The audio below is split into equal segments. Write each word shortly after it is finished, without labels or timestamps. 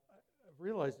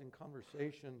realized in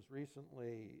conversations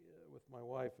recently with my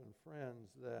wife and friends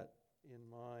that in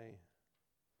my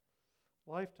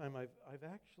lifetime I've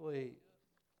actually,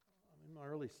 I'm in my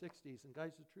early 60s, and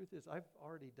guys, the truth is I've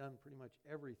already done pretty much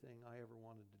everything I ever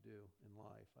wanted to do in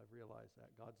life. I've realized that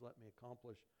God's let me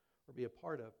accomplish or be a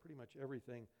part of pretty much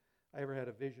everything I ever had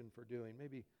a vision for doing.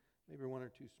 Maybe one or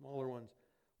two smaller ones.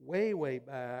 Way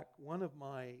back, one of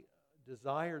my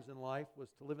desires in life was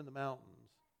to live in the mountains.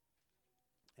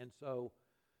 And so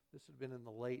this had been in the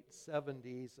late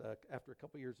 70s. After a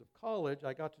couple years of college,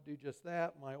 I got to do just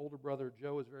that. My older brother,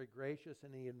 Joe, was very gracious,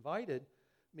 and he invited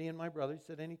me and my brother. He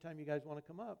said, anytime you guys want to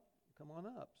come on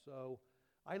up. So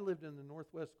I lived in the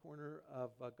northwest corner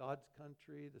of God's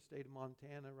country, the state of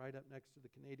Montana, right up next to the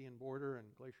Canadian border and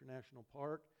Glacier National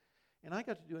Park. And I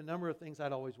got to do a number of things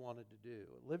I'd always wanted to do.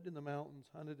 I lived in the mountains,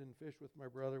 hunted and fished with my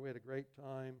brother. We had a great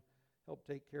time, helped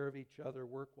take care of each other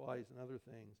work-wise and other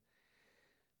things.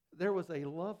 There was a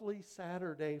lovely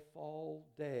Saturday fall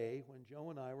day when Joe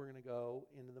and I were going to go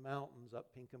into the mountains up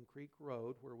Pinkham Creek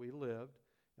Road where we lived,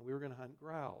 and we were going to hunt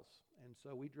grouse. And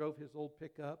so we drove his old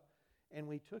pickup, and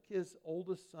we took his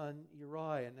oldest son,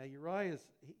 Uriah. Now, Uriah,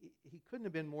 he couldn't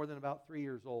have been more than about 3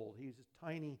 years old. He's a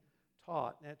tiny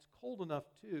tot. Now, it's cold enough,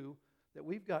 too, that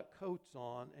we've got coats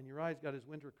on, and Uriah's got his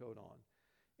winter coat on.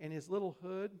 And his little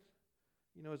hood,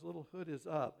 his little hood is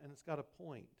up, and it's got a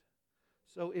point.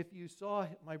 So if you saw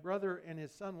my brother and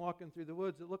his son walking through the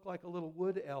woods, it looked like a little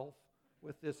wood elf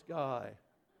with this guy.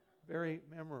 Very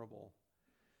memorable.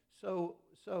 So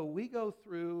we go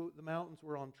through the mountains.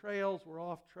 We're on trails. We're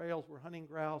off trails. We're hunting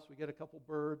grouse. We get a couple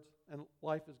birds, and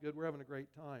life is good. We're having a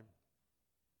great time.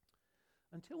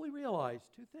 Until we realize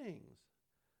two things.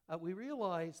 We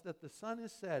realize that the sun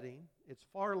is setting. It's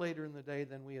far later in the day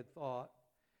than we had thought.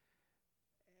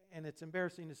 And it's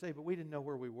embarrassing to say, but we didn't know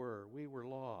where we were. We were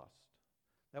lost.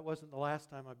 That wasn't the last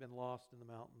time I've been lost in the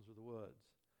mountains or the woods.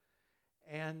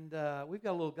 And we've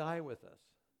got a little guy with us.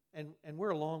 And we're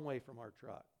a long way from our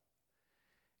truck.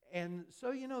 And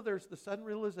so, there's the sudden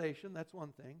realization. That's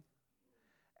one thing.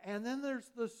 And then there's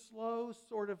the slow,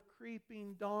 sort of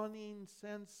creeping, dawning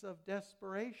sense of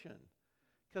desperation.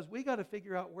 Because we got to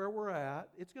figure out where we're at.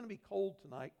 It's going to be cold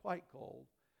tonight, quite cold.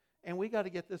 And we got to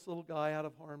get this little guy out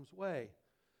of harm's way.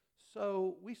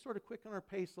 So we sort of quicken our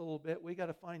pace a little bit. We got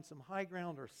to find some high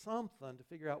ground or something to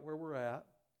figure out where we're at.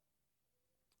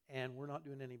 And we're not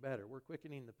doing any better. We're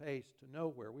quickening the pace to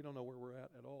nowhere. We don't know where we're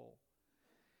at all.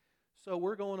 So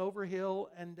we're going over hill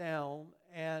and down.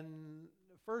 And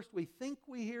first we think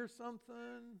we hear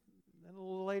something. Then a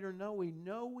little later, no, we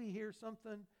know we hear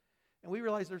something. And we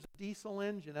realize there's a diesel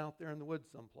engine out there in the woods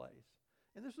someplace.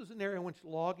 And this was an area in which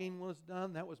logging was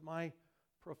done. That was my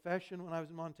profession when I was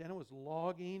in Montana, was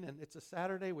logging, and it's a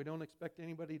Saturday. We don't expect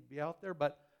anybody to be out there,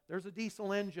 but there's a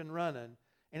diesel engine running,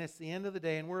 and it's the end of the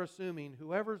day, and we're assuming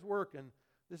whoever's working,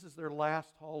 this is their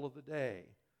last haul of the day.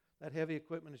 That heavy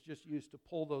equipment is just used to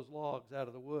pull those logs out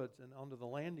of the woods and onto the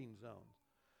landing zones.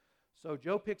 So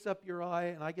Joe picks up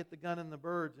Uriah, and I get the gun and the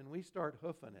birds, and we start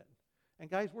hoofing it.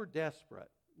 And guys, we're desperate.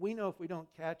 We know if we don't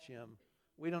catch him,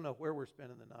 we don't know where we're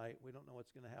spending the night. We don't know what's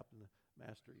going to happen to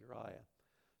Master Uriah.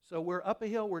 So we're up a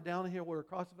hill, we're down a hill, we're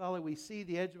across the valley. We see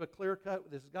the edge of a clear cut.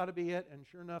 This has got to be it. And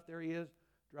sure enough, there he is,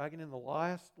 dragging in the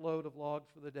last load of logs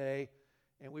for the day.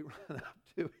 And we run up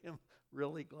to him,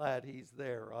 really glad he's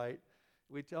there, right?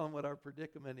 We tell him what our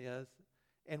predicament is.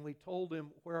 And we told him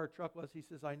where our truck was. He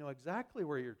says, I know exactly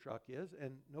where your truck is.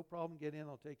 And no problem, get in,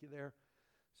 I'll take you there.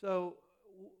 So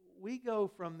we go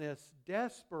from this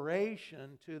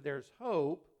desperation to there's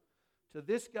hope, to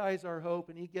this guy's our hope,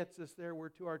 and he gets us there. We're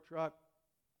to our truck.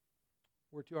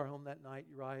 We're to our home that night.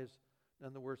 Uriah's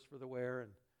none the worse for the wear,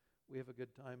 and we have a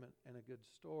good time and a good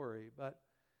story. But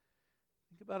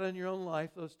think about it in your own life,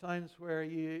 those times where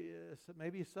you,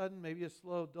 maybe a sudden, maybe a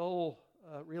slow, dull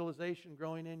realization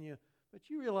growing in you, but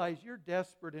you realize you're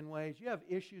desperate in ways. You have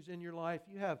issues in your life.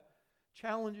 You have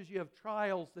challenges. You have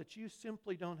trials that you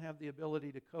simply don't have the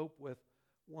ability to cope with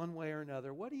one way or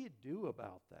another. What do you do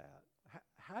about that?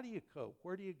 How do you cope?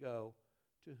 Where do you go?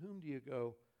 To whom do you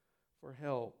go for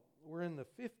help? We're in the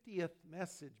 50th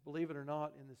message, believe it or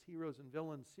not, in this Heroes and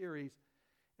Villains series.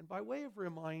 And by way of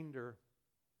reminder,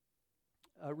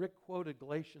 Rick quoted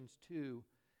Galatians 2.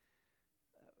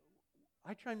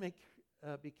 I try and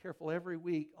be careful every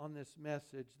week on this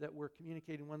message that we're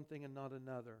communicating one thing and not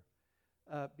another.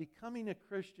 Becoming a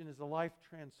Christian is a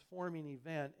life-transforming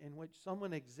event in which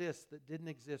someone exists that didn't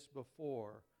exist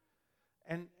before.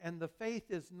 And the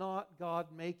faith is not God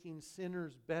making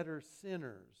sinners better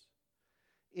sinners.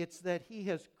 It's that He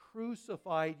has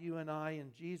crucified you and I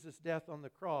in Jesus' death on the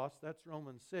cross. That's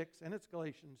Romans 6, and it's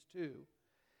Galatians 2.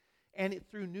 And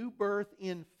through new birth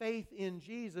in faith in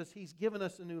Jesus, He's given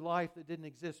us a new life that didn't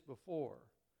exist before.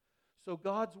 So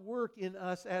God's work in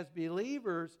us as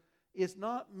believers is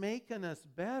not making us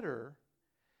better.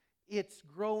 It's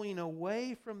growing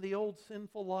away from the old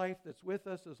sinful life that's with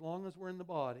us as long as we're in the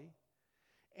body.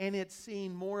 And it's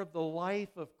seeing more of the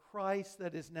life of Christ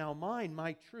that is now mine,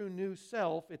 my true new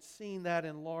self. It's seeing that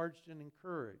enlarged and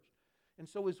encouraged. And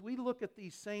so as we look at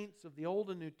these saints of the Old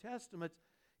and New Testaments,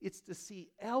 it's to see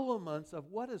elements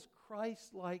of what does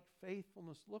Christ-like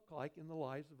faithfulness look like in the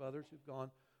lives of others who've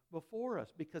gone before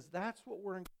us, because that's what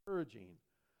we're encouraging.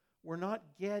 We're not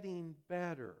getting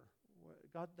better.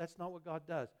 God, that's not what God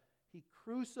does. He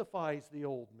crucifies the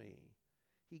old me.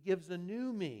 He gives a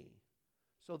new me.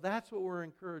 So that's what we're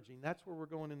encouraging. That's where we're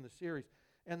going in the series.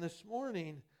 And this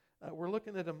morning, we're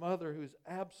looking at a mother who's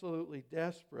absolutely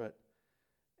desperate.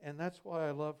 And that's why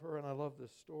I love her and I love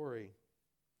this story.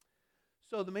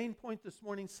 So the main point this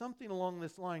morning, something along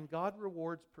this line, God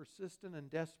rewards persistent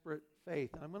and desperate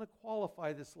faith. And I'm going to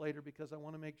qualify this later because I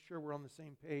want to make sure we're on the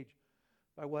same page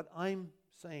by what I'm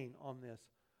saying on this.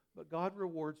 But God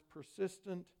rewards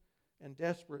persistent and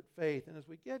desperate faith. And as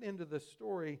we get into the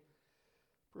story,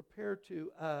 prepare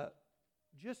to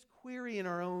just query in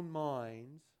our own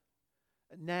minds,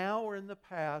 now or in the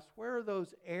past, where are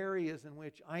those areas in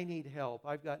which I need help?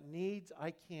 I've got needs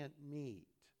I can't meet.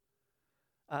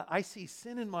 I see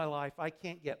sin in my life I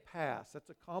can't get past. That's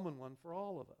a common one for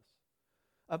all of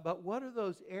us. But what are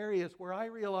those areas where I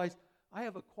realize I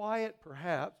have a quiet,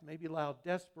 perhaps, maybe loud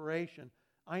desperation?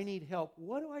 I need help.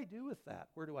 What do I do with that?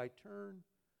 Where do I turn?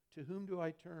 To whom do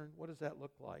I turn? What does that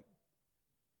look like?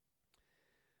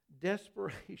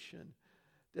 Desperation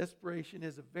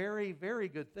is a very, very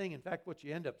good thing. In fact, what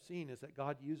you end up seeing is that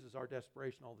God uses our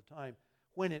desperation all the time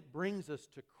when it brings us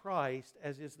to Christ,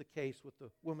 as is the case with the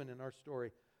woman in our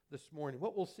story this morning.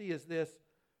 What we'll see is this: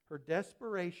 her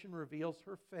desperation reveals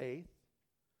her faith.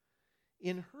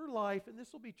 In her life, and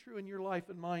this will be true in your life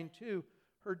and mine too,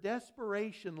 her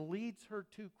desperation leads her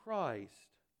to Christ.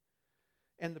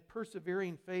 And the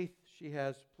persevering faith she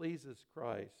has pleases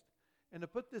Christ. And to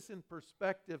put this in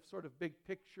perspective, sort of big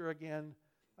picture again,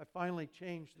 I finally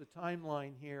changed the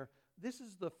timeline here. This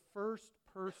is the first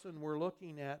person we're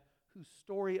looking at whose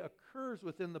story occurs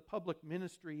within the public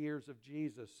ministry years of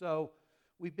Jesus. So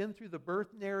we've been through the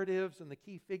birth narratives and the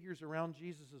key figures around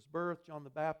Jesus' birth, John the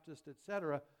Baptist,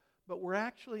 etc. But we're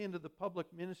actually into the public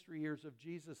ministry years of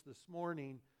Jesus this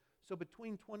morning. So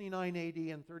between 29 AD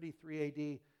and 33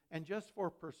 AD, and just for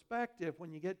perspective,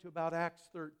 when you get to about Acts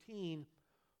 13,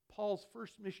 Paul's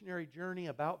first missionary journey,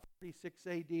 about 46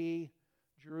 AD,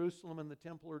 Jerusalem and the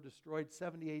temple are destroyed,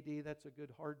 70 AD, that's a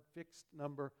good hard fixed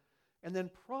number. And then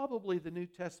probably the New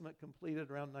Testament completed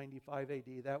around 95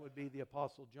 AD. That would be the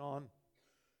Apostle John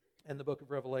and the book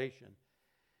of Revelation.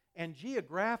 And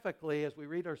geographically, as we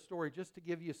read our story, just to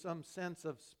give you some sense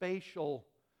of spatial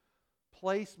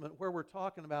placement where we're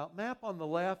talking about, map on the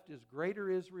left is Greater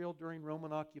Israel during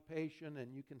Roman occupation,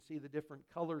 and you can see the different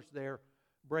colors there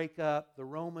break up. The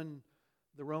Roman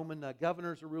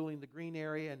governors are ruling the green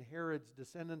area, and Herod's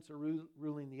descendants are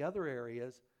ruling the other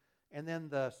areas. And then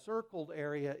the circled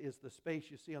area is the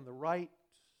space you see on the right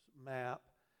map.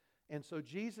 And so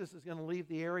Jesus is going to leave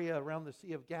the area around the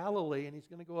Sea of Galilee, and he's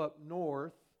going to go up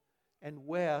north and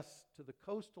west to the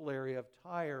coastal area of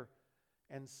Tyre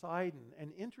and Sidon.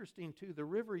 And interesting, too, the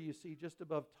river you see just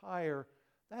above Tyre,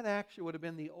 that actually would have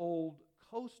been the old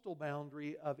coastal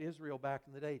boundary of Israel back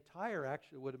in the day. Tyre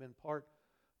actually would have been part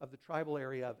of the tribal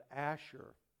area of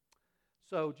Asher.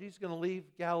 So Jesus is going to leave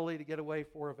Galilee to get away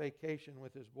for a vacation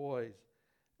with his boys.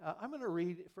 I'm going to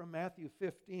read from Matthew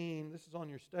 15. This is on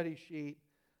your study sheet.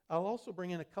 I'll also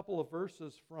bring in a couple of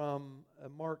verses from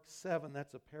Mark 7.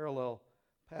 That's a parallel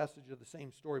passage of the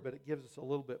same story, but it gives us a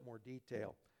little bit more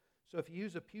detail. So if you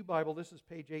use a Pew Bible, this is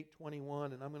page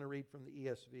 821, and I'm going to read from the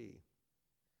ESV.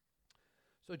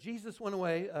 So Jesus went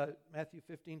away, Matthew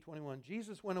 15:21.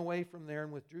 Jesus went away from there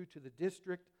and withdrew to the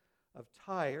district of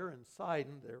Tyre and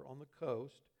Sidon, there on the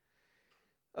coast.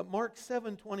 Mark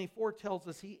 7:24 tells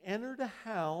us he entered a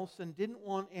house and didn't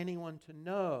want anyone to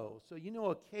know. So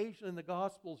occasionally in the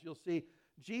Gospels you'll see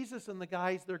Jesus and the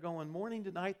guys, they're going morning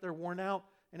to night, they're worn out,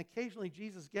 and occasionally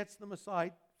Jesus gets them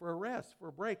aside for a rest, for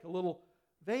a break, a little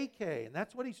vacay. And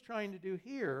that's what he's trying to do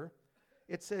here.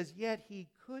 It says, yet he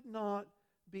could not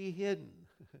be hidden.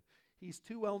 He's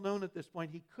too well known at this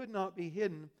point. He could not be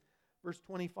hidden. Verse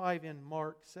 25 in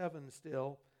Mark 7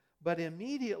 still. But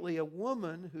immediately a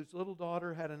woman whose little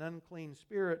daughter had an unclean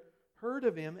spirit heard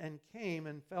of him and came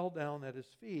and fell down at his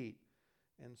feet.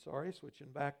 And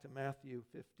switching back to Matthew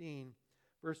 15,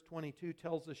 verse 22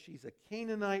 tells us she's a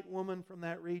Canaanite woman from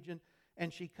that region.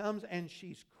 And she comes and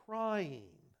she's crying.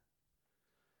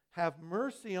 "Have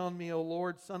mercy on me, O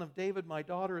Lord, Son of David. My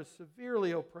daughter is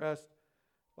severely oppressed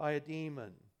by a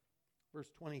demon." Verse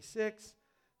 26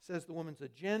 says the woman's a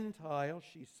Gentile.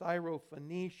 She's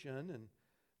Syro-Phoenician, and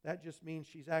that just means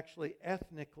she's actually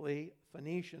ethnically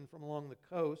Phoenician from along the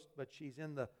coast, but she's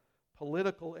in the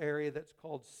political area that's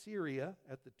called Syria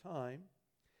at the time.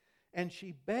 And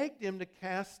she begged him to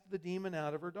cast the demon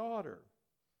out of her daughter.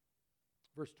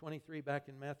 Verse 23 back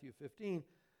in Matthew 15,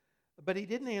 but he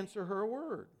didn't answer her a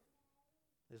word.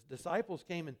 His disciples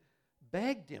came and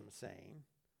begged him, saying,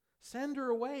 "Send her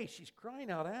away. She's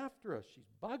crying out after us. She's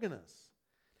bugging us."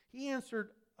 He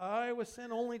answered, "I was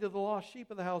sent only to the lost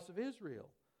sheep of the house of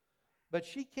Israel." But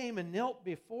she came and knelt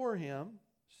before him,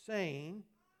 saying,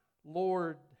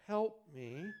 "Lord, help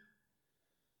me."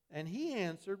 And he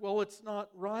answered, "Well, it's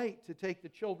not right to take the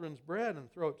children's bread and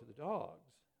throw it to the dogs."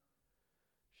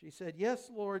 She said, "Yes,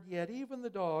 Lord, yet even the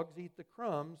dogs eat the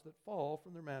crumbs that fall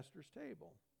from their master's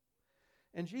table."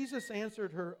 And Jesus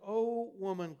answered her, "O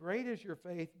woman, great is your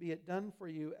faith, be it done for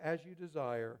you as you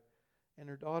desire." And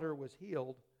her daughter was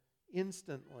healed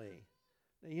instantly.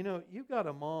 Now, you know, you've got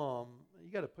a mom,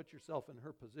 you got to put yourself in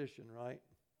her position, right?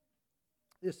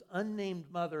 This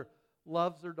unnamed mother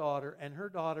loves her daughter, and her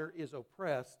daughter is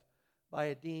oppressed by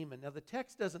a demon. Now, the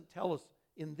text doesn't tell us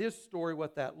in this story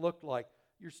what that looked like.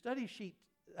 Your study sheet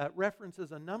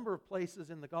references a number of places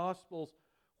in the Gospels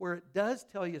where it does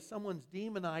tell you someone's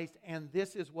demonized and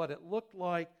this is what it looked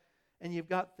like. And you've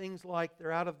got things like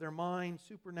they're out of their mind,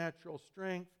 supernatural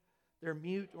strength, they're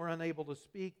mute or unable to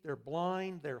speak, they're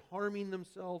blind, they're harming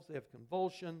themselves, they have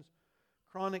convulsions,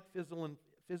 chronic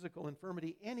physical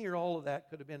infirmity. Any or all of that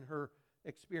could have been her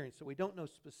experience. So we don't know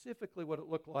specifically what it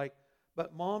looked like,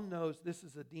 but mom knows this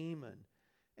is a demon.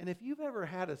 And if you've ever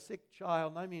had a sick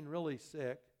child, and I mean really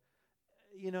sick,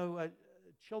 you know,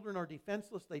 children are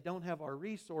defenseless. They don't have our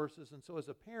resources. And so as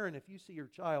a parent, if you see your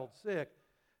child sick,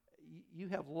 you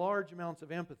have large amounts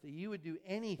of empathy. You would do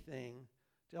anything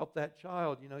to help that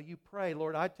child. You know, you pray,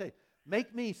 "Lord, I tell you,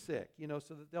 make me sick, you know,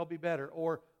 so that they'll be better."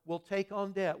 Or we'll take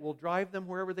on debt. We'll drive them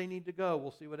wherever they need to go.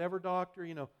 We'll see whatever doctor,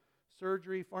 you know,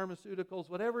 surgery, pharmaceuticals,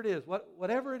 whatever it is,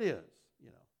 whatever it is,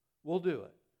 you know, we'll do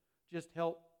it. Just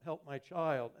help my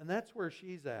child. And that's where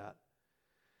she's at.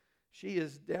 She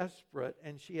is desperate,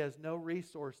 and she has no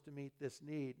resource to meet this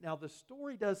need. Now, the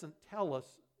story doesn't tell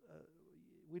us,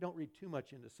 we don't read too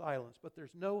much into silence, but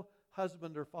there's no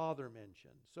husband or father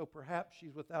mentioned. So perhaps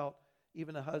she's without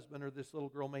even a husband, or this little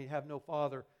girl may have no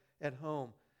father at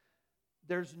home.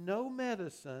 There's no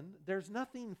medicine. There's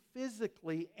nothing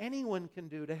physically anyone can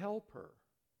do to help her,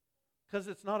 because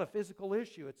it's not a physical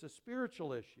issue. It's a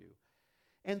spiritual issue.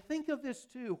 And think of this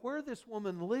too, where this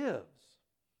woman lives.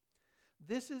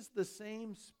 This is the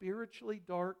same spiritually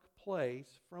dark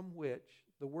place from which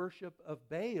the worship of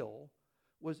Baal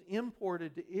was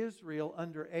imported to Israel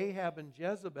under Ahab and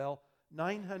Jezebel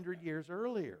 900 years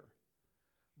earlier.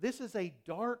 This is a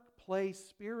dark place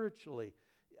spiritually.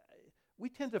 We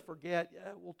tend to forget,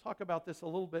 we'll talk about this a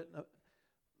little bit,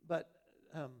 but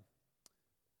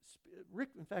Rick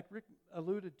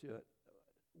alluded to it.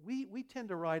 We tend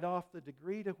to write off the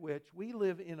degree to which we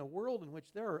live in a world in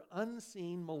which there are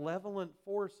unseen, malevolent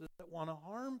forces that want to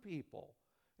harm people.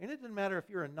 And it doesn't matter if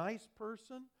you're a nice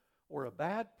person or a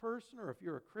bad person, or if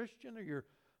you're a Christian or you're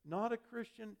not a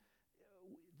Christian.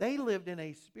 They lived in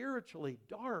a spiritually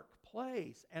dark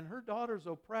place, and her daughter's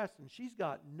oppressed, and she's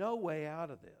got no way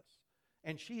out of this.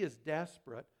 And she is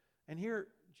desperate. And here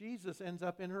Jesus ends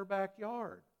up in her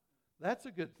backyard. That's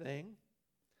a good thing.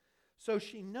 So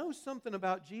she knows something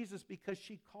about Jesus because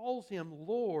she calls him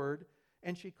Lord,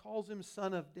 and she calls him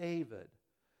Son of David.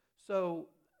 So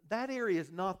that area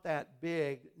is not that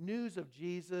big. News of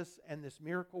Jesus and this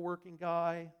miracle-working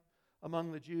guy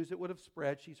among the Jews, it would have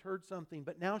spread. She's heard something,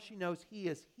 but now she knows he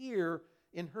is here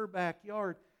in her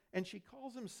backyard, and she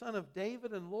calls him Son of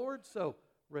David and Lord. So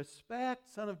respect.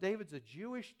 Son of David's a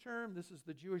Jewish term. This is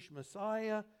the Jewish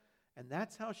Messiah, and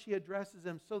that's how she addresses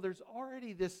him. So there's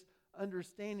already this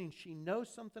understanding. She knows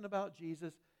something about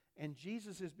Jesus, and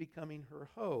Jesus is becoming her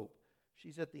hope.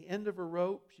 She's at the end of her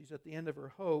rope. She's at the end of her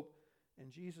hope,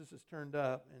 and Jesus has turned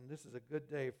up, and this is a good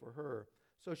day for her.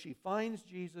 So she finds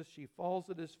Jesus, she falls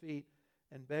at his feet,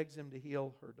 and begs him to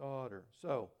heal her daughter.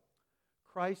 So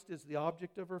Christ is the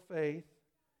object of her faith.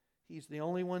 He's the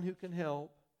only one who can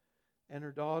help, and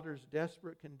her daughter's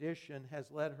desperate condition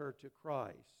has led her to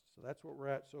Christ. So that's what we're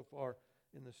at so far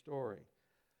in the story.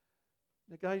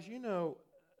 Now, guys, you know,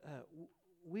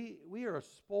 we are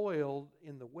spoiled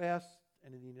in the West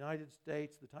and in the United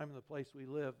States, the time and the place we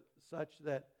live, such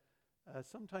that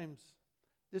sometimes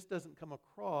this doesn't come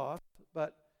across,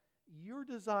 but, your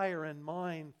desire and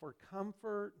mine for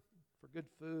comfort, for good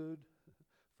food,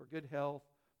 for good health,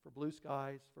 for blue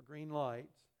skies, for green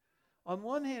lights, on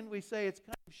one hand we say it's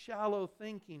kind of shallow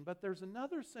thinking, but there's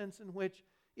another sense in which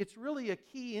it's really a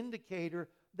key indicator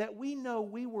that we know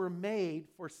we were made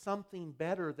for something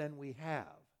better than we have.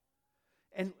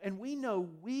 And we know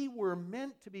we were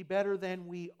meant to be better than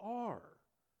we are.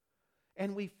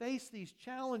 And we face these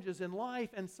challenges in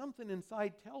life, and something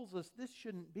inside tells us this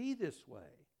shouldn't be this way.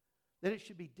 That it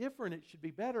should be different, it should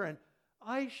be better, and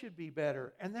I should be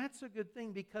better. And that's a good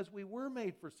thing because we were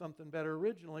made for something better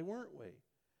originally, weren't we?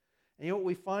 And you know what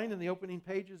we find in the opening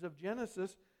pages of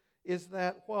Genesis is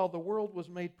that while the world was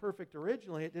made perfect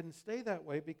originally, it didn't stay that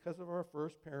way because of our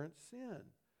first parent's sin.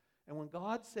 And when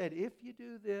God said, if you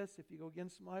do this, if you go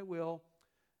against my will,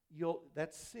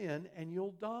 that's sin and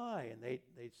you'll die. And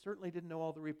they certainly didn't know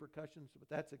all the repercussions, but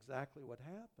that's exactly what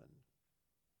happened.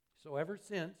 So ever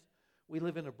since, we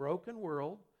live in a broken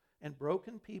world, and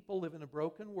broken people live in a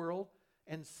broken world,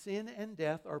 and sin and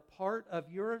death are part of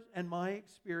your and my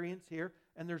experience here,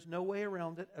 and there's no way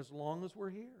around it as long as we're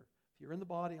here. If you're in the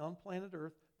body on planet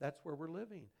Earth, that's where we're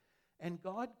living. And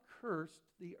God cursed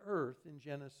the earth in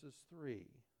Genesis 3.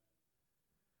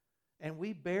 And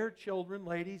we bear children,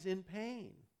 ladies, in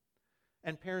pain.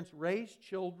 And parents raise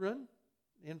children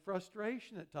in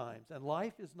frustration at times. And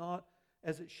life is not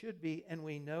as it should be, and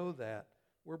we know that.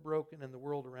 We're broken, and the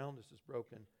world around us is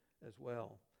broken as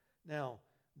well. Now,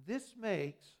 this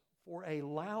makes for a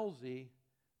lousy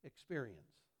experience,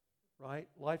 right?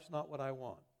 Life's not what I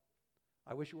want.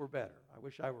 I wish it were better. I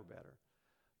wish I were better.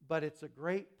 But it's a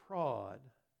great prod,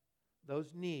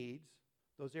 those needs,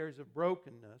 those areas of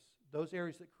brokenness, those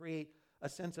areas that create a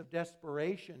sense of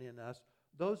desperation in us,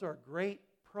 those are great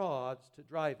prods to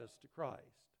drive us to Christ.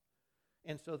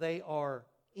 And so they are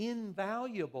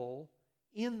invaluable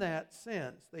in that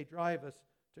sense. They drive us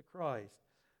to Christ.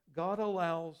 God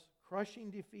allows crushing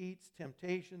defeats,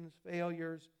 temptations,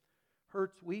 failures,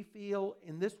 hurts we feel.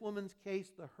 In this woman's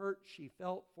case, the hurt she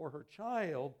felt for her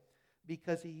child,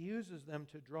 because He uses them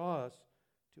to draw us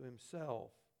to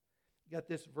Himself. You got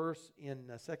this verse in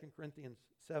 2 Corinthians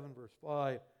 7, verse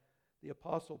 5. The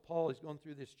Apostle Paul is going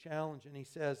through this challenge, and he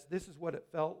says, this is what it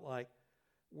felt like.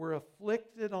 We're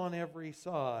afflicted on every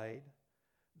side.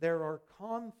 There are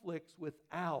conflicts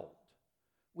without.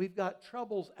 We've got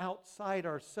troubles outside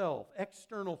ourselves.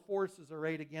 External forces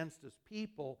arrayed against us,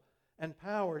 people and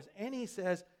powers. And he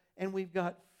says, and we've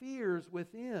got fears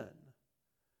within.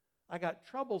 I got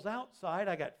troubles outside.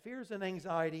 I got fears and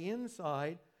anxiety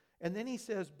inside. And then he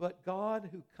says, but God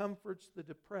who comforts the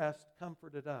depressed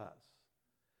comforted us.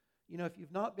 You know, if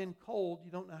you've not been cold,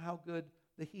 you don't know how good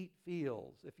the heat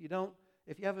feels. If you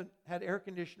haven't had air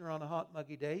conditioner on a hot,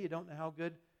 muggy day, you don't know how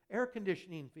good air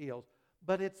conditioning feels.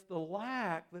 But it's the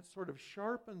lack that sort of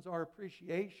sharpens our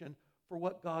appreciation for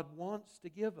what God wants to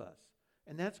give us.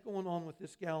 And that's going on with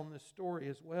this gal in this story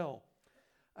as well.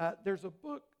 There's a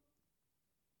book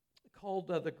called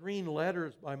The Green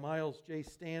Letters by Miles J.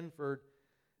 Stanford.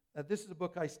 This is a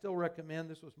book I still recommend.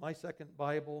 This was my second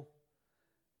Bible.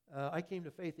 I came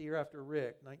to faith a year after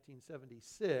Rick,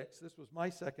 1976. This was my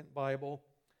second Bible.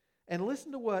 And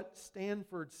listen to what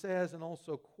Stanford says and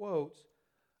also quotes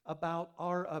about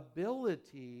our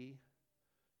ability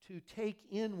to take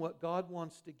in what God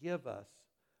wants to give us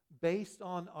based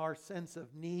on our sense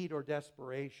of need or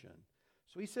desperation.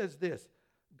 So he says this,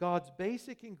 God's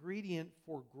basic ingredient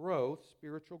for growth,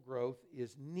 spiritual growth,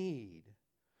 is need.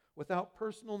 Without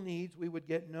personal needs, we would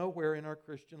get nowhere in our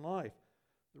Christian life.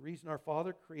 The reason our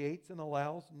Father creates and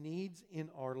allows needs in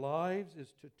our lives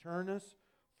is to turn us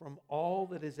from all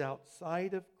that is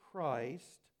outside of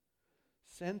Christ,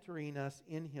 centering us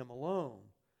in Him alone.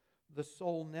 The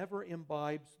soul never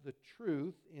imbibes the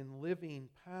truth in living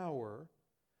power,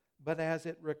 but as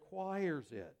it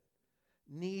requires it.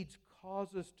 Needs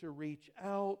cause us to reach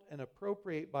out and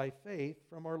appropriate by faith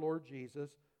from our Lord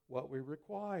Jesus what we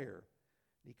require.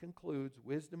 He concludes,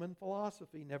 wisdom and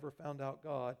philosophy never found out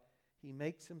God. He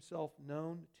makes Himself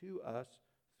known to us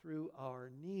through our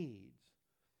needs.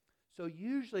 So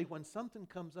usually when something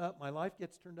comes up, my life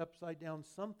gets turned upside down,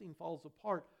 something falls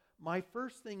apart, my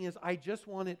first thing is I just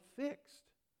want it fixed.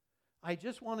 I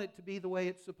just want it to be the way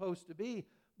it's supposed to be.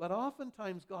 But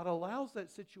oftentimes God allows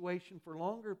that situation for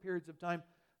longer periods of time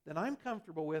than I'm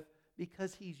comfortable with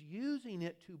because He's using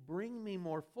it to bring me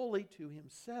more fully to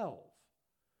Himself.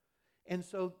 And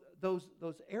so those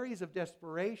areas of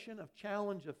desperation, of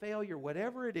challenge, of failure,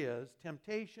 whatever it is,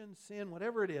 temptation, sin,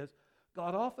 whatever it is,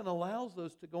 God often allows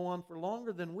those to go on for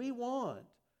longer than we want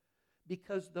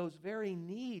because those very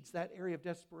needs, that area of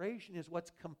desperation, is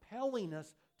what's compelling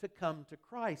us to come to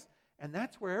Christ. And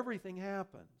that's where everything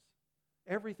happens.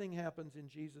 Everything happens in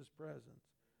Jesus' presence.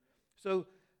 So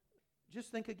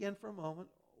just think again for a moment,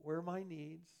 where are my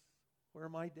needs? Where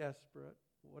am I desperate?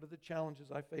 What are the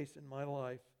challenges I face in my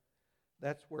life?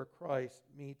 That's where Christ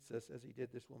meets us as he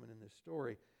did this woman in this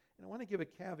story. And I want to give a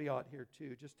caveat here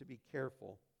too, just to be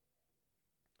careful.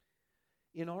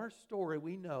 In our story,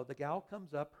 we know the gal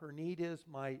comes up, her need is,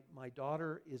 my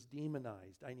daughter is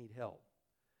demonized, I need help.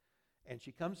 And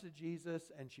she comes to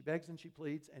Jesus, and she begs and she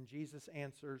pleads, and Jesus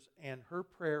answers, and her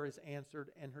prayer is answered,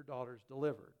 and her daughter's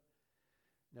delivered.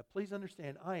 Now, please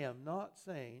understand, I am not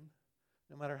saying,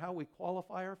 no matter how we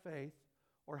qualify our faith,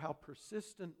 or how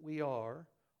persistent we are,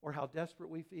 or how desperate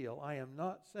we feel, I am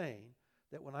not saying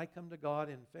that when I come to God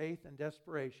in faith and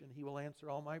desperation, He will answer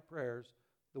all my prayers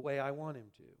the way I want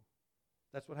Him to.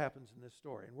 That's what happens in this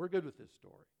story, and we're good with this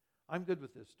story. I'm good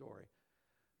with this story.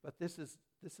 But this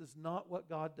is not what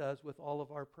God does with all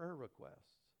of our prayer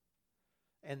requests.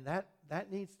 And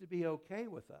that needs to be okay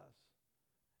with us.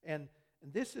 And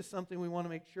this is something we want to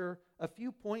make sure. A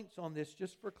few points on this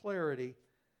just for clarity.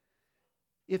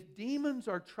 If demons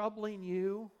are troubling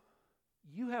you,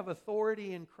 you have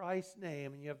authority in Christ's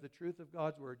name, and you have the truth of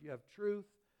God's word. You have truth.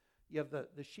 You have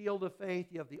the shield of faith.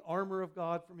 You have the armor of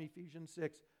God from Ephesians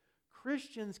 6.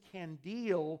 Christians can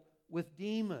deal with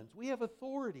demons. We have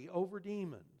authority over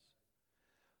demons.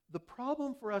 The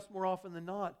problem for us more often than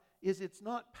not is it's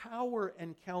not power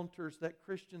encounters that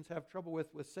Christians have trouble with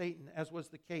Satan, as was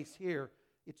the case here.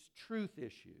 It's truth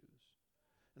issues.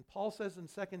 And Paul says in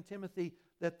 2 Timothy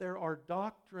that there are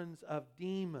doctrines of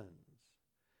demons.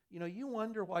 You know, you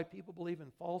wonder why people believe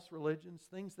in false religions,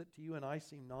 things that to you and I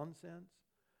seem nonsense.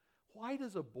 Why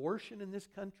does abortion in this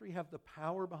country have the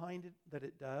power behind it that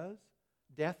it does?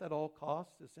 Death at all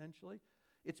costs, essentially.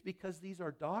 It's because these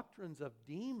are doctrines of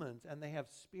demons and they have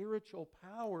spiritual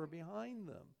power behind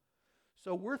them.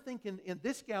 So we're thinking in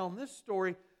this gal, in this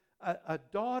story, a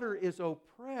daughter is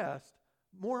oppressed.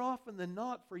 More often than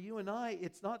not, for you and I,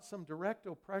 it's not some direct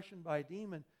oppression by a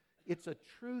demon. It's a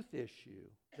truth issue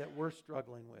that we're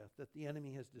struggling with, that the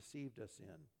enemy has deceived us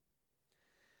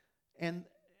in. And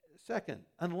second,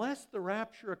 unless the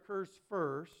rapture occurs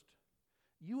first,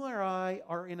 you or I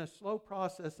are in a slow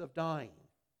process of dying.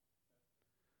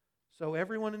 So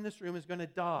everyone in this room is going to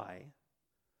die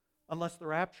unless the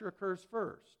rapture occurs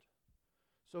first.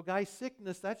 So guys,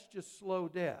 sickness, that's just slow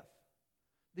death.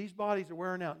 These bodies are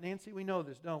wearing out. Nancy, we know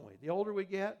this, don't we? The older we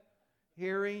get,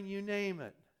 hearing, you name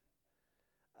it.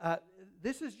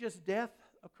 This is just death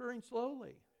occurring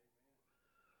slowly.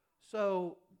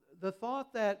 So the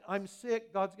thought that I'm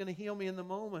sick, God's going to heal me in the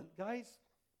moment, guys,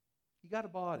 you got a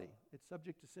body. It's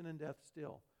subject to sin and death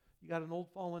still. You got an old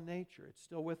fallen nature. It's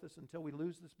still with us until we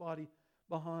lose this body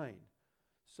behind.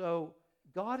 So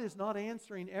God is not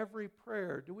answering every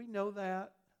prayer. Do we know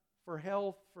that? For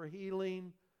health, for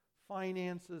healing,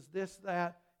 finances, this,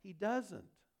 that. He doesn't.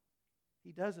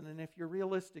 He doesn't. And if you're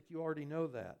realistic, you already know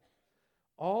that.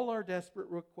 All our desperate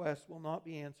requests will not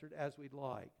be answered as we'd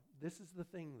like. This is the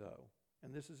thing, though,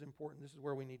 and this is important. This is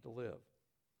where we need to live.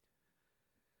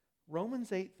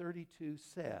 Romans 8:32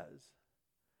 says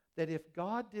that if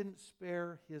God didn't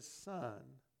spare His Son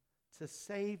to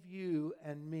save you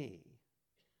and me,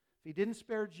 if He didn't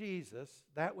spare Jesus,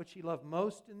 that which He loved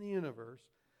most in the universe,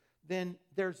 then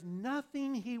there's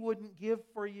nothing He wouldn't give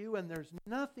for you and there's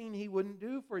nothing He wouldn't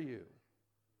do for you.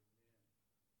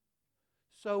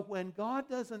 So when God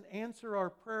doesn't answer our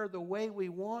prayer the way we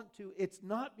want to, it's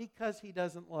not because He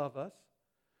doesn't love us.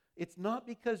 It's not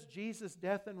because Jesus'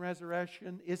 death and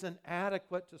resurrection isn't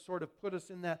adequate to sort of put us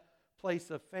in that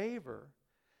place of favor.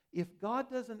 If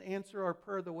God doesn't answer our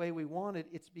prayer the way we want it,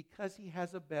 it's because He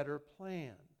has a better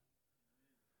plan.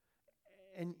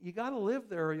 And you got to live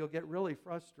there or you'll get really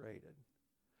frustrated.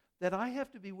 That I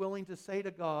have to be willing to say to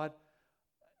God,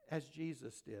 as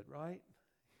Jesus did, right?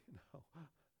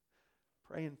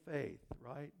 Pray in faith,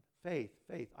 right?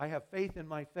 Faith. I have faith in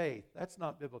my faith. That's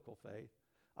not biblical faith.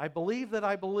 I believe that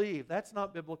I believe. That's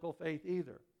not biblical faith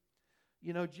either.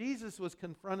 You know, Jesus was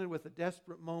confronted with a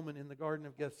desperate moment in the Garden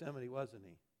of Gethsemane, wasn't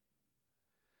He?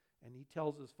 And He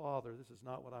tells His Father, this is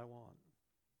not what I want.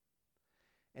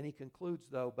 And He concludes,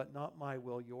 though, but not my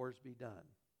will, yours be done.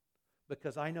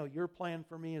 Because I know your plan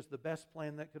for me is the best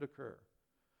plan that could occur.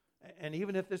 And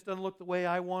even if this doesn't look the way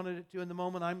I wanted it to in the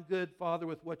moment, I'm good, Father,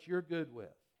 with what you're good with.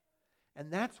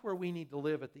 And that's where we need to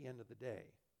live at the end of the day.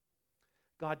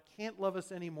 God can't love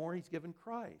us anymore. He's given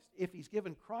Christ. If He's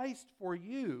given Christ for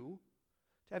you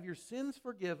to have your sins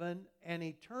forgiven and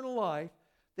eternal life,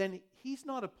 then He's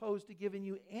not opposed to giving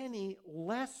you any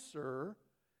lesser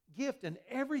gift. And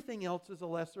everything else is a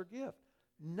lesser gift.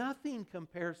 Nothing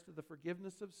compares to the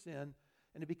forgiveness of sin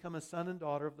and to become a son and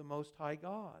daughter of the Most High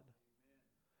God.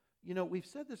 You know, we've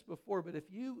said this before, but if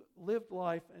you lived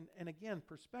life, and again,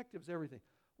 perspective's everything.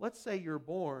 Let's say you're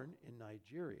born in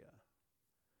Nigeria,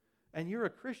 and you're a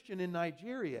Christian in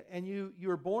Nigeria, and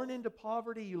you're born into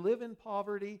poverty, you live in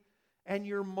poverty, and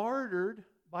you're martyred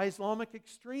by Islamic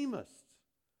extremists.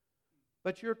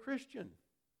 But you're a Christian.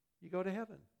 You go to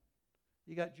heaven.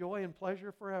 You got joy and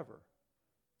pleasure forever.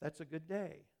 That's a good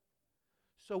day.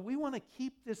 So we want to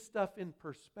keep this stuff in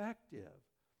perspective,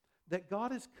 that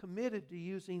God is committed to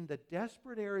using the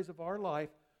desperate areas of our life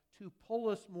to pull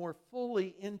us more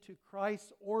fully into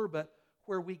Christ's orbit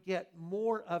where we get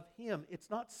more of Him. It's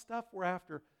not stuff we're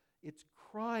after, it's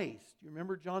Christ. You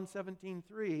remember John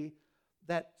 17:3,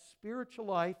 that spiritual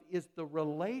life is the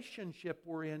relationship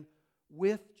we're in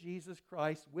with Jesus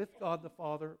Christ, with God the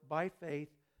Father, by faith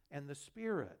and the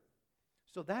Spirit.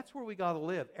 So that's where we got to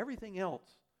live. Everything else,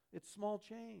 it's small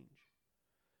change.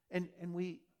 And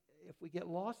if we get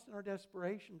lost in our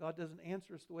desperation, God doesn't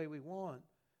answer us the way we want,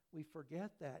 we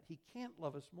forget that. He can't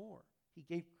love us more. He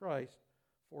gave Christ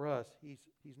for us.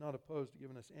 He's not opposed to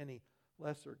giving us any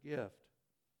lesser gift.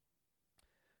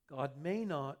 God may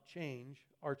not change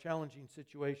our challenging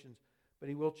situations, but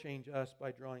He will change us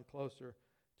by drawing closer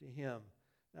to Him.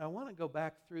 Now, I want to go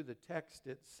back through the text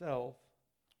itself,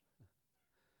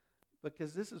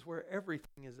 because this is where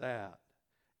everything is at.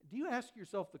 Do you ask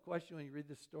yourself the question when you read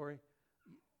this story?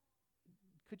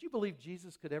 Could you believe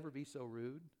Jesus could ever be so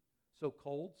rude, so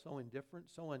cold, so indifferent,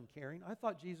 so uncaring? I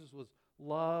thought Jesus was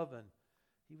love, and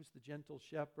He was the gentle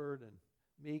shepherd and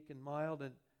meek and mild,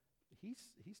 and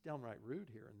He's downright rude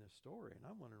here in this story. And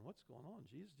I'm wondering, what's going on?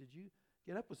 Jesus, did you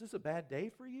get up? Was this a bad day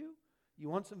for you? You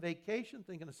want some vacation,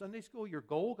 thinking of Sunday school? Your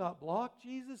goal got blocked,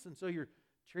 Jesus, and so you're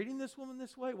treating this woman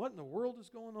this way? What in the world is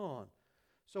going on?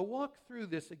 So walk through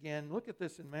this again. Look at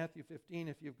this in Matthew 15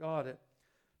 if you've got it.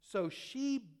 So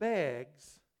she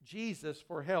begs Jesus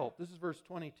for help. This is verse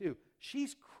 22.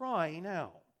 She's crying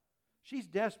out. She's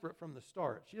desperate from the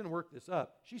start. She didn't work this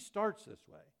up. She starts this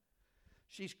way.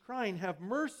 She's crying, "Have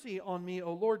mercy on me,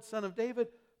 O Lord, Son of David.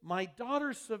 My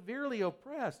daughter's severely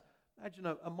oppressed." Imagine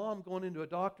a mom going into a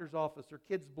doctor's office, her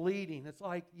kid's bleeding. It's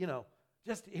like,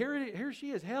 just here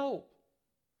she is, help.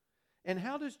 And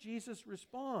how does Jesus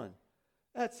respond?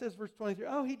 That says, verse 23,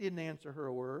 oh, He didn't answer her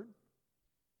a word.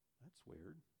 That's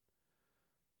weird.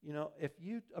 If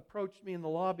you approached me in the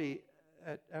lobby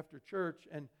after church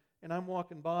and I'm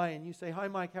walking by and you say, "Hi,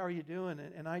 Mike, how are you doing?"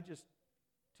 And I just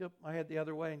tip my head the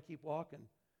other way and keep walking,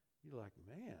 you're like,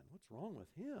 "Man, what's wrong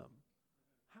with him?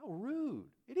 How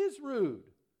rude." It is rude.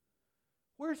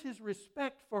 Where's His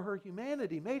respect for her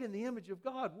humanity, made in the image of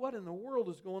God? What in the world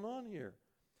is going on here?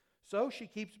 So she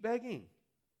keeps begging.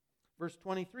 Verse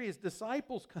 23, His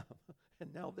disciples come,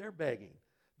 and now they're begging.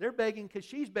 They're begging because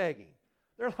she's begging.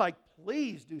 They're like,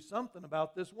 "Please do something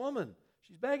about this woman.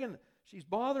 She's begging. She's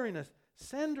bothering us.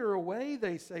 Send her away,"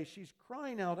 they say. "She's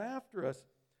crying out after us."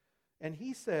 And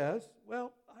He says,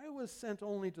 "Well, I was sent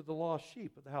only to the lost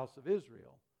sheep of the house of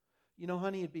Israel.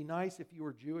 Honey, it'd be nice if you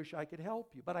were Jewish, I could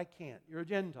help you, but I can't. You're a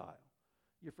Gentile.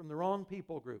 You're from the wrong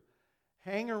people group.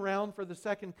 Hang around for the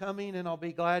second coming, and I'll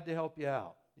be glad to help you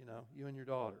out, you and your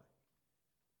daughter."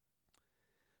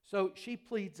 So she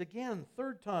pleads again,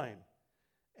 third time.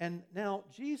 And now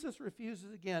Jesus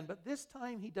refuses again, but this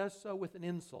time He does so with an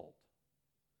insult.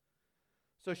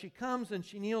 So she comes and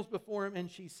she kneels before Him and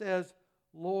she says,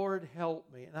 "Lord,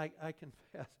 help me." And I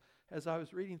confess, as I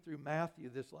was reading through Matthew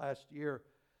this last year,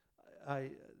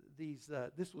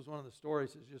 this was one of the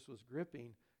stories that just was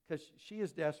gripping, because she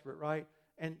is desperate, right?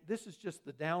 And this is just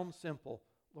the down simple,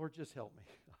 "Lord, just help me.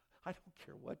 I don't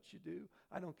care what you do.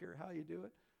 I don't care how you do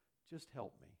it. Just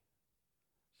help me."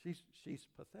 She's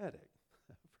pathetic,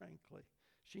 frankly.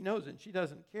 She knows it and she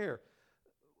doesn't care.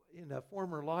 In a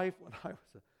former life, when I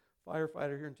was a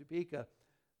firefighter here in Topeka,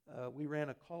 we ran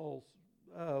a calls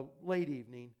late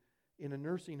evening in a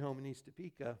nursing home in East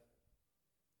Topeka.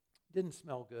 Didn't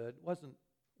smell good. Wasn't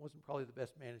probably the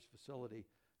best managed facility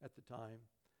at the time.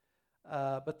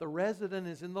 But the resident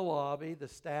is in the lobby. The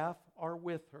staff are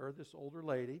with her, this older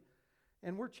lady.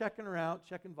 And we're checking her out,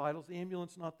 checking vitals. The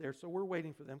ambulance is not there, so we're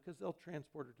waiting for them because they'll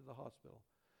transport her to the hospital.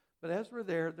 But as we're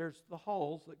there, there's the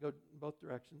halls that go in both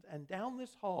directions. And down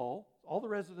this hall, all the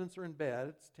residents are in bed.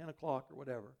 It's 10 o'clock or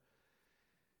whatever.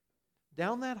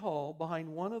 Down that hall,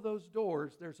 behind one of those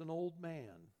doors, there's an old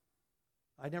man.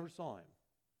 I never saw him,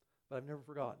 but I've never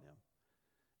forgotten him.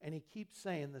 And he keeps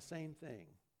saying the same thing.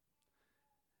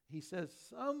 He says,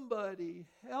 "Somebody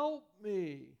help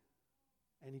me."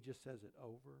 And he just says it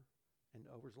over and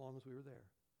over as long as we were there.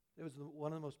 It was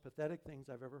one of the most pathetic things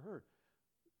I've ever heard.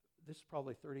 This is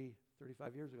probably 30,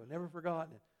 35 years ago. Never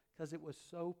forgotten it, because it was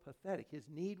so pathetic. His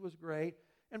need was great,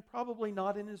 and probably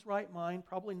not in his right mind,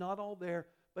 probably not all there,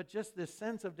 but just this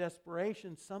sense of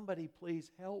desperation, somebody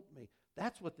please help me.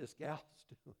 That's what this gal's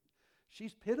doing.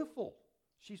 She's pitiful.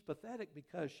 She's pathetic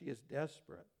because she is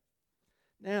desperate.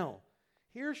 Now,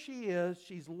 here she is.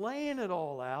 She's laying it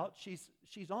all out.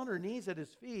 She's on her knees at his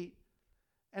feet.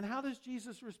 And how does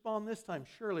Jesus respond this time?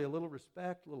 Surely a little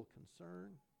respect, a little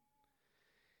concern.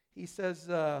 He says,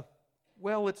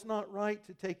 well, it's not right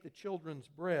to take the children's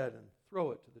bread and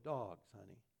throw it to the dogs,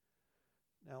 honey.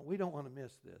 Now, we don't want to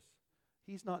miss this.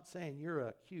 He's not saying you're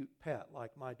a cute pet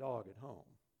like my dog at home.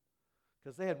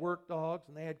 Because they had work dogs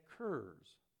and they had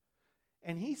curs.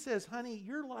 And he says, honey,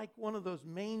 you're like one of those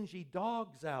mangy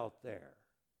dogs out there.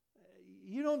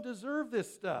 You don't deserve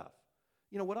this stuff.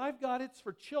 You know, what I've got, it's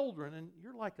for children, and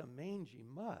you're like a mangy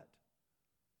mutt.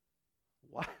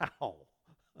 Wow.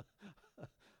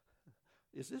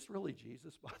 Is this really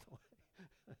Jesus, by the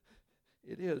way?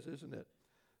 It is, isn't it?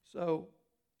 So,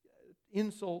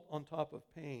 insult on top of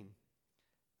pain.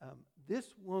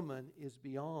 This woman is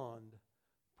beyond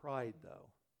pride, though.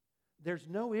 There's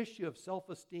no issue of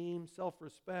self-esteem,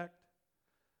 self-respect.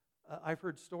 I've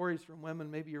heard stories from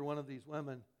women, maybe you're one of these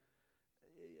women,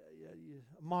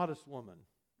 a modest woman,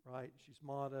 right? She's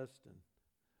modest,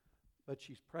 but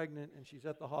she's pregnant and she's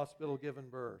at the hospital giving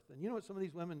birth. And you know what some of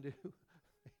these women do?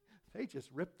 They just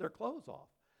rip their clothes off.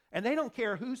 And they don't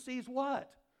care who sees what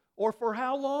or for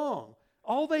how long.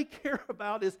 All they care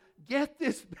about is get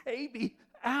this baby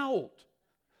out.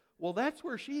 Well, that's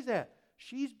where she's at.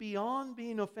 She's beyond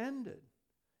being offended.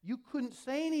 You couldn't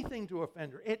say anything to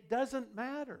offend her. It doesn't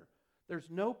matter. There's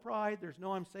no pride. There's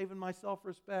no I'm saving my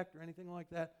self-respect or anything like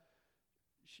that.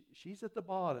 She's at the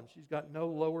bottom. She's got no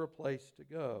lower place to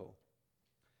go.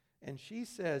 And she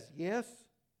says, yes,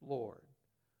 Lord,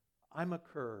 I'm a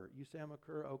cur. You say I'm a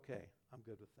cur? Okay, I'm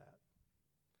good with that.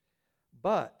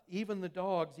 But even the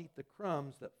dogs eat the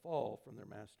crumbs that fall from their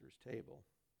master's table.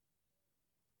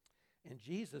 And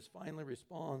Jesus finally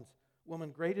responds,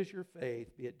 woman, great is your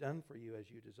faith, be it done for you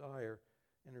as you desire.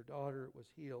 And her daughter was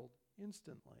healed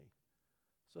instantly.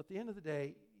 So at the end of the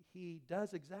day, he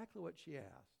does exactly what she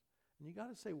asked. And you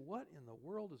got to say, what in the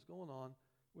world is going on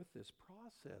with this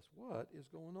process? What is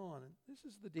going on? And this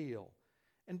is the deal.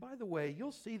 And by the way,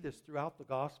 you'll see this throughout the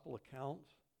gospel accounts.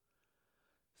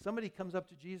 Somebody comes up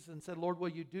to Jesus and said, Lord, will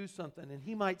you do something? And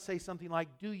he might say something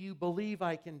like, do you believe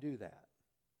I can do that?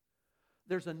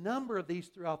 There's a number of these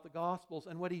throughout the Gospels,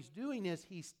 and what he's doing is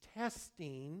he's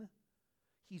testing,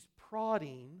 he's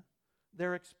prodding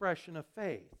their expression of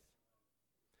faith.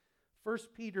 1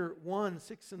 Peter 1,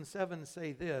 6 and 7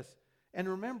 say this, and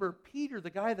remember, Peter, the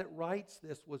guy that writes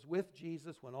this, was with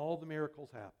Jesus when all the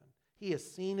miracles happened. He has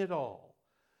seen it all.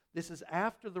 This is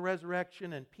after the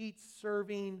resurrection, and Pete's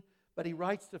serving, but he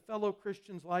writes to fellow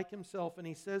Christians like himself, and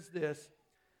he says this,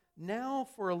 now,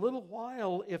 for a little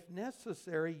while, if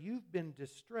necessary, you've been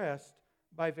distressed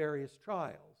by various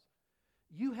trials.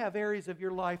 You have areas of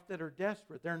your life that are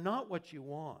desperate. They're not what you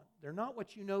want. They're not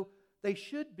what you know they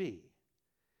should be.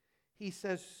 He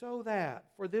says, so that,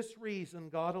 for this reason,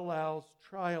 God allows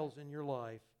trials in your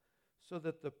life, so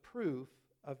that the proof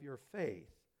of your faith,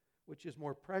 which is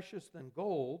more precious than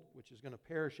gold, which is going to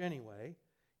perish anyway,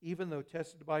 even though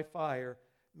tested by fire,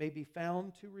 may be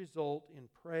found to result in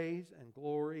praise and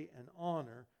glory and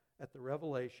honor at the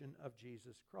revelation of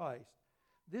Jesus Christ.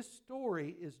 This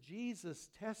story is Jesus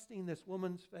testing this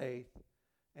woman's faith,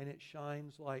 and it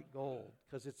shines like gold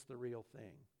because it's the real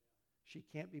thing. She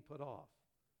can't be put off.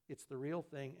 It's the real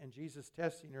thing, and Jesus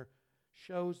testing her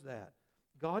shows that.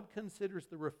 God considers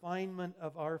the refinement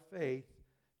of our faith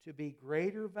to be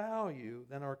greater value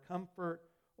than our comfort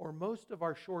or most of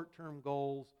our short-term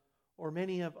goals or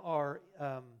many of our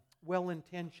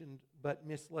well-intentioned but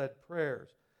misled prayers.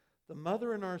 The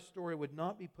mother in our story would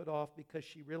not be put off because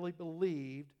she really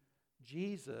believed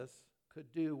Jesus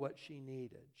could do what she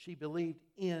needed. She believed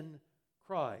in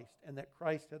Christ and that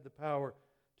Christ had the power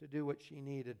to do what she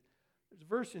needed. There's a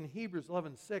verse in Hebrews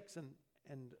 11:6,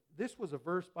 and this was a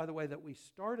verse, by the way, that we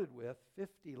started with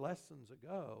 50 lessons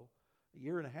ago, a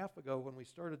year and a half ago when we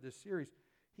started this series.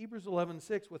 Hebrews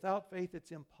 11:6, without faith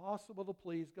it's impossible to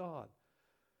please God.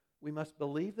 We must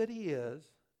believe that He is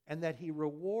and that He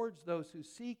rewards those who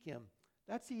seek Him.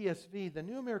 That's ESV. The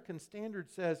New American Standard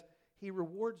says He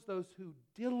rewards those who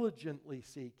diligently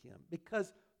seek Him,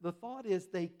 because the thought is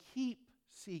they keep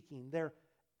seeking. They're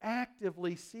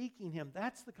actively seeking Him.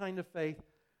 That's the kind of faith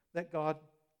that God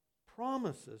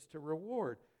promises to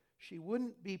reward. She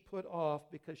wouldn't be put off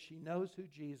because she knows who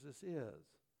Jesus is.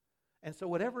 And so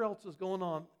whatever else is going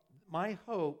on, my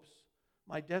hopes,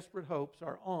 my desperate hopes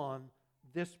are on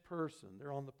this person.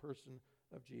 They're on the person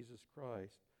of Jesus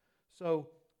Christ. So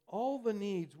all the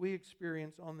needs we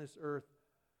experience on this earth,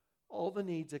 all the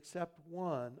needs except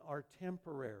one, are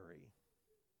temporary.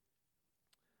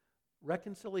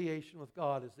 Reconciliation with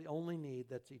God is the only need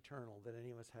that's eternal that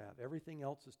any of us have. Everything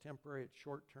else is temporary, it's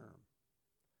short term.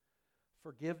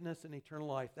 Forgiveness and eternal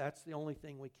life, that's the only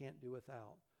thing we can't do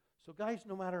without. So guys,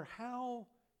 no matter how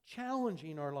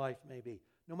challenging our life may be,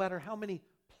 no matter how many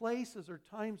places or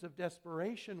times of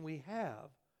desperation we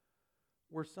have,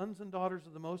 we're sons and daughters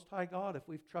of the Most High God if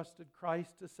we've trusted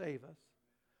Christ to save us.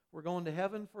 We're going to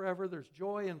heaven forever. There's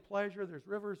joy and pleasure. There's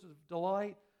rivers of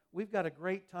delight. We've got a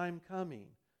great time coming.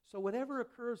 So whatever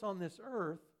occurs on this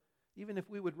earth, even if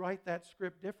we would write that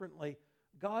script differently,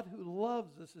 God who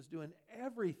loves us is doing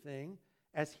everything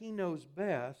as He knows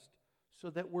best so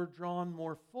that we're drawn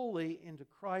more fully into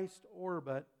Christ's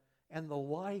orbit and the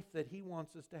life that He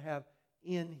wants us to have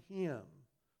in Him.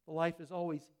 The life is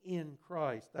always in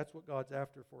Christ. That's what God's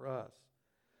after for us.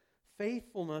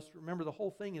 Faithfulness, remember the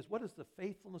whole thing is, what does the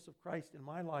faithfulness of Christ in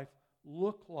my life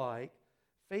look like?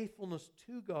 Faithfulness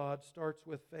to God starts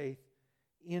with faith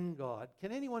in God.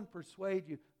 Can anyone persuade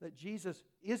you that Jesus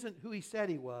isn't who He said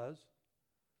He was,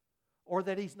 or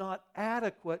that He's not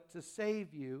adequate to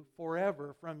save you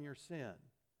forever from your sin?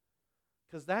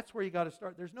 Because that's where you got to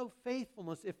start. There's no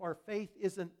faithfulness if our faith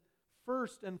isn't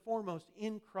first and foremost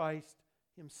in Christ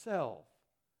Himself.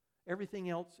 Everything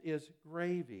else is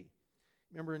gravy.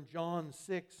 Remember in John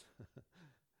 6,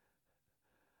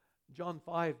 John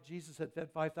 5, Jesus had fed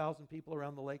 5,000 people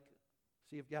around the lake,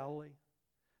 Sea of Galilee.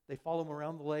 They follow Him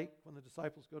around the lake when the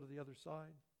disciples go to the other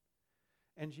side.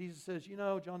 And Jesus says,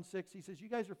 John 6, He says, you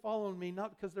guys are following me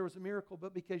not because there was a miracle,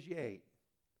 but because you ate.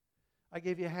 I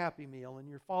gave you a Happy Meal, and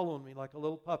you're following me like a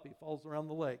little puppy follows around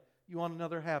the lake. You want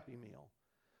another Happy Meal.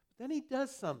 But then He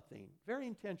does something very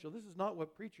intentional. This is not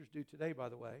what preachers do today, by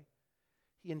the way.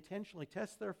 He intentionally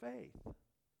tests their faith.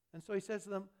 And so He says to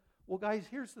them, well, guys,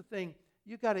 here's the thing.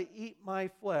 You got to eat my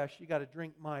flesh. You got to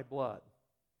drink my blood,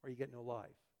 or you get no life.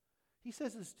 He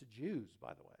says this to Jews,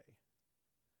 by the way.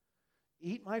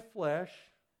 Eat my flesh,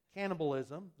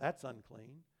 cannibalism, that's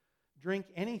unclean. Drink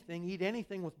anything, eat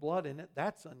anything with blood in it,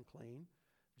 that's unclean.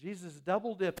 Jesus is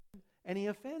double dipping, and He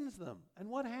offends them. And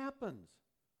what happens?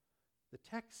 The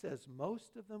text says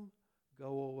most of them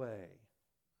go away.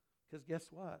 Because guess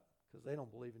what? Because they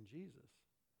don't believe in Jesus.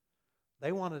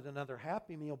 They wanted another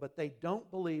Happy Meal, but they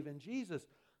don't believe in Jesus.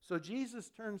 So Jesus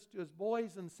turns to His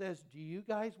boys and says, do you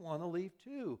guys want to leave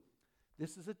too?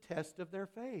 This is a test of their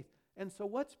faith. And so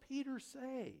what's Peter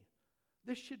say?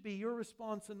 This should be your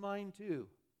response and mine too.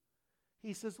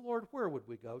 He says, Lord, where would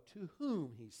we go? To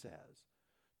whom, he says.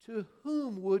 To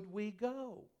whom would we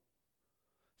go?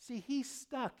 See, he's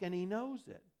stuck and he knows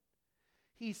it.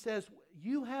 He says,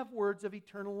 you have words of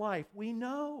eternal life. We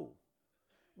know.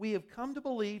 We have come to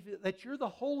believe that you're the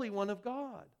Holy One of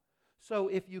God. So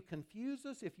if you confuse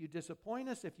us, if you disappoint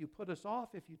us, if you put us off,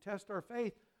 if you test our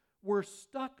faith, we're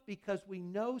stuck because we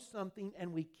know something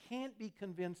and we can't be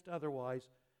convinced otherwise.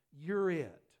 You're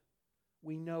it.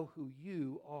 We know who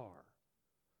you are.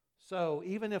 So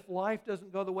even if life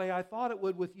doesn't go the way I thought it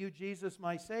would with you, Jesus,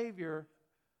 my Savior,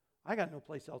 I got no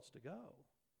place else to go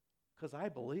because I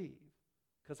believe,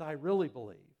 because I really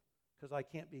believe, because I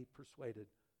can't be persuaded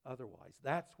otherwise.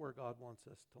 That's where God wants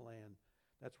us to land.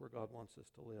 That's where God wants us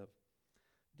to live.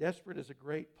 Desperate is a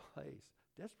great place.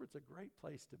 Desperate's a great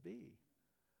place to be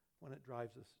when it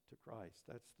drives us to Christ.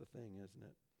 That's the thing, isn't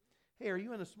it? Hey, are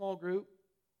you in a small group?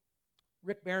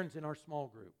 Rick Barron's in our small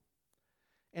group.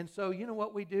 And so you know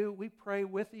what we do? We pray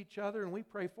with each other and we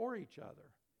pray for each other.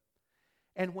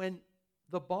 And when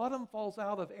the bottom falls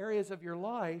out of areas of your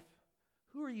life,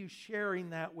 who are you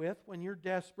sharing that with when you're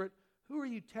desperate? Who are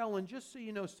you telling just so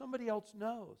you know somebody else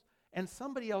knows? And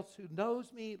somebody else who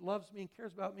knows me, loves me, and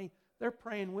cares about me, they're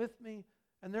praying with me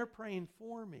and they're praying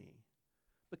for me.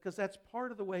 Because that's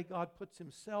part of the way God puts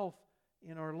Himself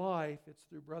in our life. It's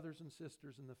through brothers and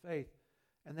sisters in the faith.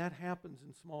 And that happens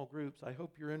in small groups. I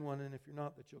hope you're in one, and if you're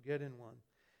not, that you'll get in one.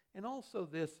 And also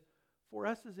this, for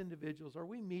us as individuals, are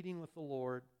we meeting with the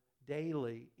Lord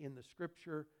daily in the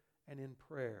Scripture and in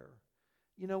prayer?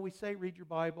 You know, we say read your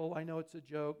Bible. I know it's a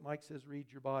joke. Mike says read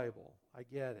your Bible. I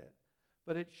get it.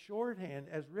 But it's shorthand.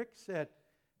 As Rick said,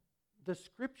 the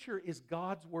Scripture is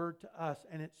God's Word to us,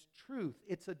 and it's truth.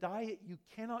 It's a diet you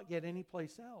cannot get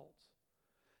anyplace else.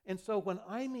 And so when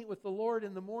I meet with the Lord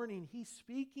in the morning, He's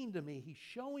speaking to me. He's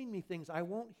showing me things I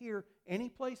won't hear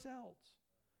anyplace else.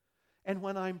 And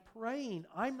when I'm praying,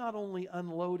 I'm not only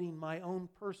unloading my own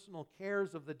personal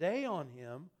cares of the day on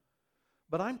Him,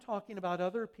 but I'm talking about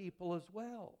other people as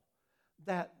well.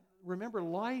 That, remember,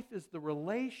 life is the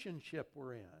relationship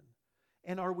we're in.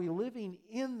 And are we living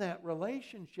in that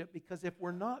relationship? Because if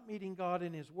we're not meeting God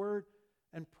in His Word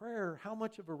and prayer, how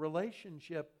much of a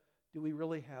relationship do we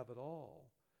really have at all?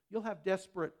 You'll have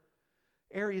desperate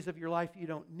areas of your life you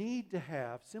don't need to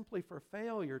have simply for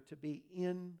failure to be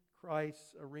in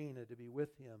Christ's arena, to be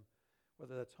with Him,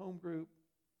 whether that's home group,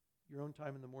 your own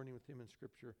time in the morning with Him in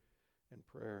Scripture and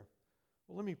prayer.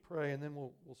 Well, let me pray, and then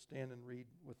we'll stand and read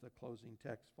with the closing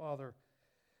text. Father,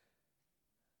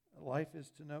 life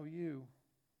is to know You.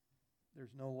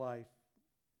 There's no life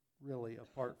really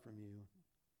apart from You.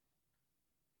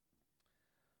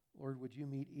 Lord, would You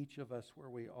meet each of us where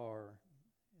we are?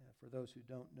 For those who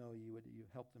don't know You, would You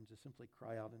help them to simply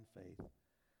cry out in faith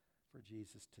for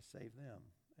Jesus to save them,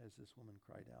 as this woman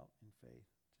cried out in faith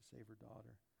to save her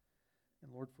daughter.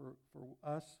 And Lord, for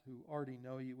us who already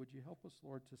know You, would You help us,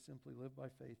 Lord, to simply live by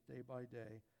faith day by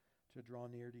day, to draw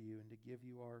near to You and to give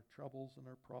You our troubles and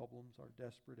our problems, our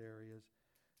desperate areas,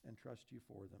 and trust You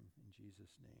for them. In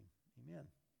Jesus' name, amen.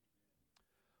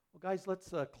 Well, guys,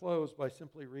 let's close by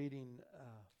simply reading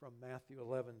from Matthew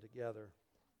 11 together.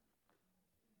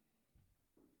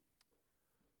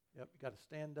 Yep, you got to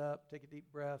stand up, take a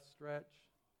deep breath, stretch.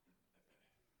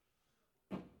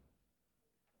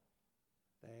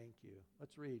 Thank you.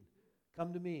 Let's read.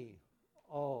 Come to me,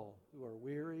 all who are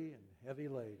weary and heavy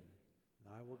laden,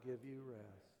 and I will give you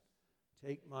rest.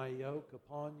 Take my yoke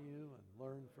upon you and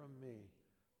learn from me,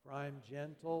 for I am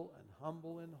gentle and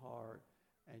humble in heart,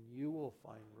 and you will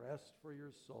find rest for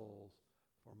your souls.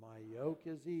 For my yoke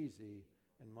is easy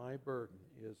and my burden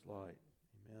is light.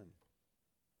 Amen.